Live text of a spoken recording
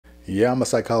Yeah, I'm a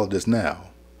psychologist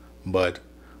now, but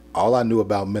all I knew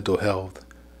about mental health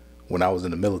when I was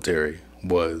in the military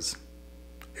was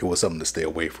it was something to stay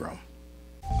away from.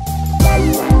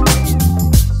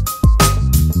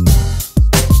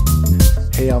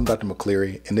 Hey, I'm Dr.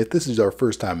 McCleary, and if this is our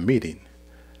first time meeting,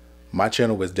 my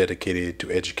channel is dedicated to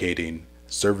educating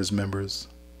service members,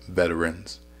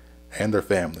 veterans, and their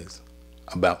families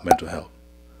about mental health.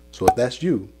 So if that's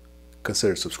you,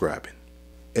 consider subscribing.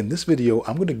 In this video,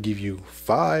 I'm going to give you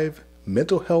 5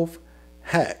 mental health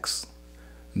hacks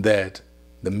that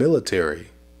the military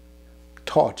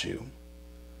taught you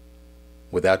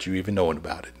without you even knowing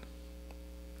about it.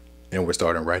 And we're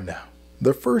starting right now.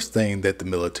 The first thing that the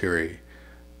military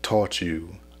taught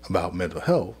you about mental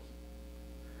health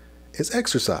is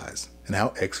exercise and how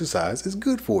exercise is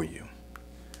good for you.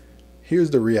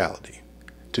 Here's the reality.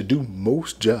 To do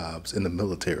most jobs in the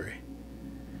military,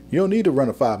 you don't need to run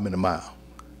a 5-minute mile.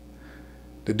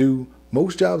 To do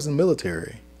most jobs in the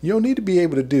military, you don't need to be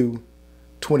able to do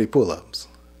 20 pull-ups.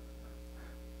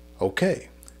 Okay,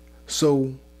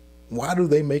 so why do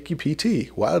they make you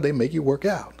PT? Why do they make you work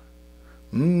out?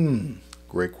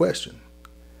 Great question.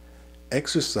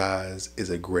 Exercise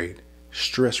is a great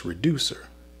stress reducer.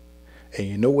 And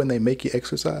you know when they make you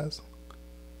exercise?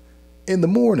 In the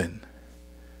morning,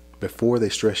 before they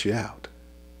stress you out.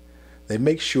 They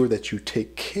make sure that you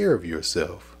take care of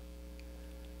yourself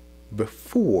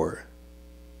before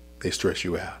they stress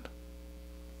you out.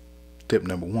 Tip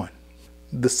number 1.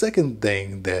 The second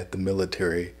thing that the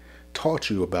military taught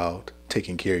you about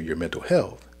taking care of your mental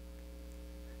health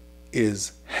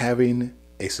is having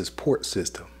a support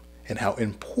system and how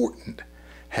important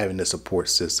having a support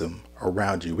system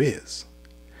around you is.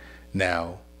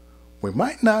 Now, we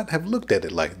might not have looked at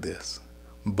it like this,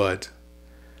 but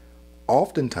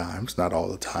oftentimes, not all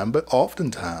the time, but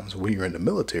oftentimes when you're in the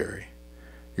military,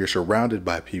 you're surrounded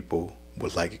by people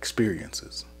with like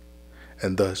experiences.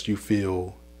 And thus you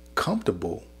feel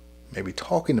comfortable maybe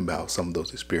talking about some of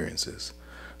those experiences,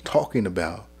 talking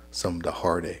about some of the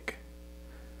heartache.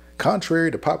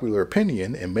 Contrary to popular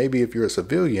opinion, and maybe if you're a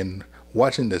civilian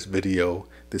watching this video,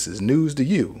 this is news to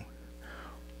you,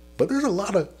 but there's a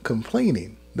lot of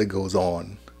complaining that goes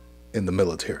on in the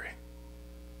military.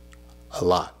 A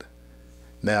lot.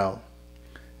 Now,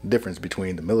 the difference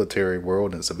between the military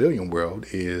world and the civilian world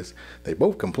is they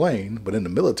both complain, but in the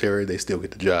military, they still get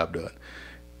the job done.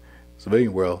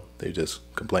 Civilian world, they just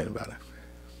complain about it.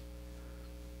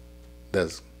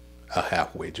 That's a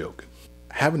halfway joke.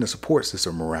 Having a support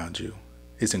system around you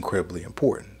is incredibly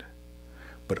important.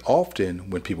 But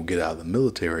often when people get out of the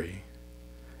military,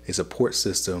 a support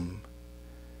system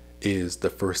is the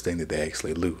first thing that they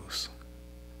actually lose.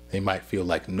 They might feel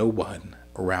like no one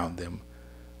around them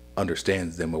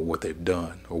understands them or what they've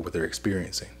done or what they're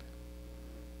experiencing.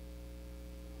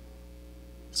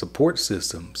 Support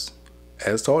systems,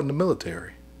 as taught in the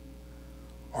military,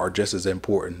 are just as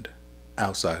important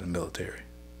outside the military.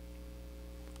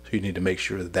 So you need to make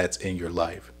sure that that's in your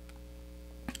life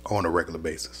on a regular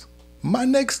basis. My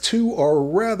next 2 are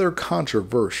rather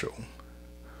controversial.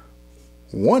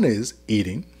 1 is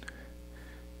eating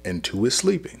and 2 is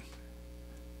sleeping.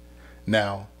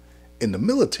 Now, in the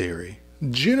military,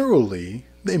 generally,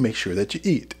 they make sure that you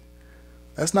eat.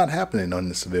 That's not happening in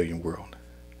the civilian world.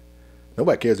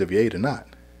 Nobody cares if you ate or not.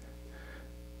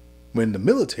 When in the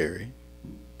military,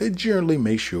 they generally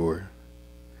make sure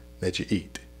that you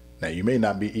eat. Now, you may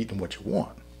not be eating what you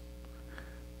want,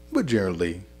 but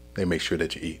generally, they make sure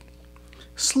that you eat.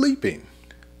 Sleeping.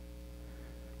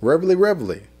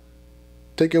 Reveille.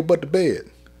 Take your butt to bed.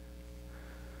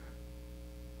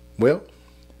 Well,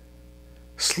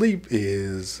 sleep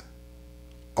is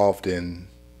often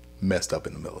messed up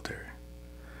in the military,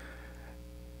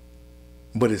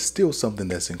 but it's still something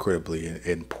that's incredibly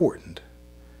important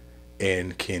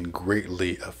and can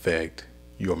greatly affect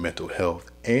your mental health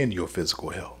and your physical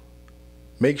health.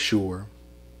 Make sure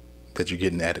that you're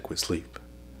getting adequate sleep.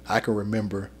 I can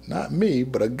remember, not me,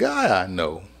 but a guy I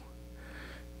know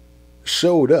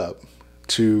showed up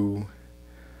to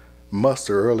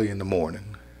muster early in the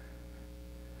morning,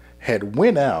 had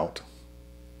went out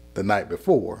the night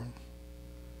before,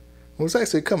 was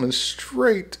actually coming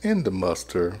straight into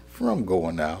muster from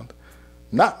going out.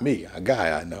 Not me, a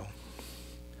guy I know.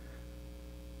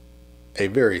 A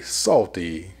very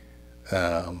salty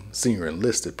senior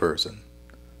enlisted person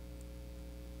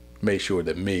made sure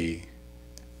that me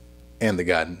and the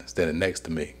guy standing next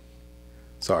to me,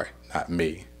 sorry, not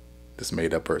me, this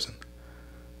made up person,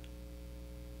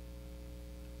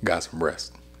 got some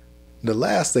rest. The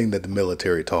last thing that the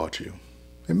military taught you,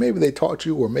 and maybe they taught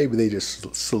you or maybe they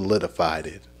just solidified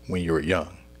it when you were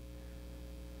young,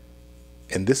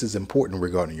 and this is important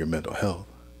regarding your mental health,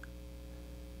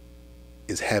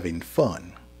 is having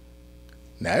fun.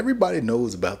 Now, everybody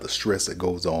knows about the stress that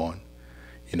goes on,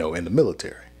 in the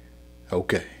military.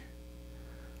 Okay.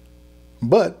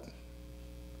 But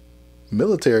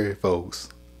military folks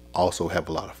also have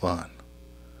a lot of fun,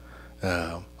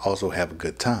 also have a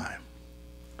good time.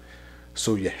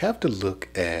 So you have to look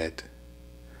at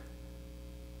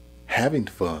having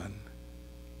fun,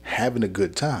 having a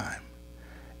good time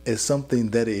as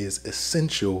something that is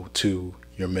essential to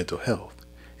your mental health.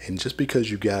 And just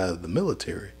because you got out of the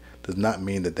military does not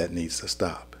mean that that needs to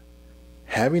stop.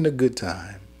 Having a good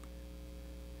time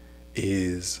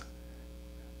is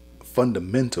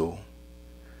fundamental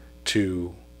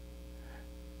to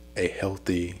a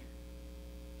healthy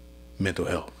mental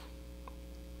health.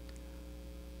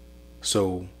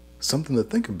 So something to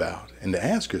think about and to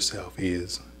ask yourself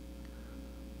is,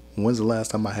 when's the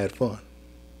last time I had fun?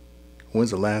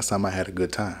 When's the last time I had a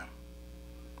good time?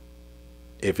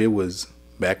 If it was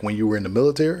back when you were in the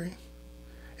military,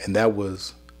 and that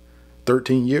was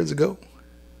 13 years ago,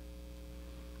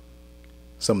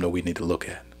 something that we need to look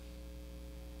at.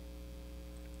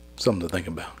 Something to think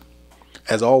about.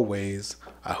 As always,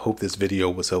 I hope this video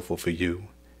was helpful for you.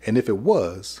 And if it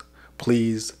was,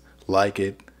 please like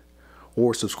it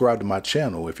or subscribe to my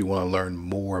channel if you want to learn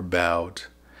more about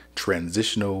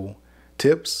transitional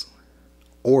tips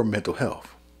or mental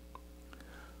health.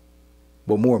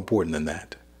 But more important than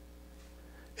that,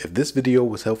 if this video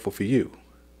was helpful for you,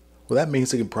 well, that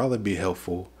means it can probably be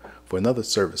helpful for another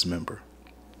service member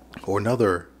or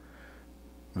another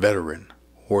veteran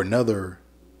or another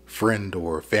friend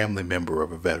or family member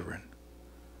of a veteran.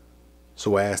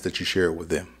 So I ask that you share it with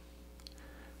them,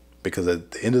 because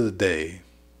at the end of the day,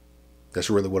 that's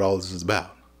really what all this is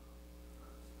about.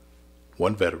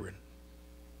 One veteran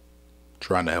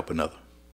trying to help another.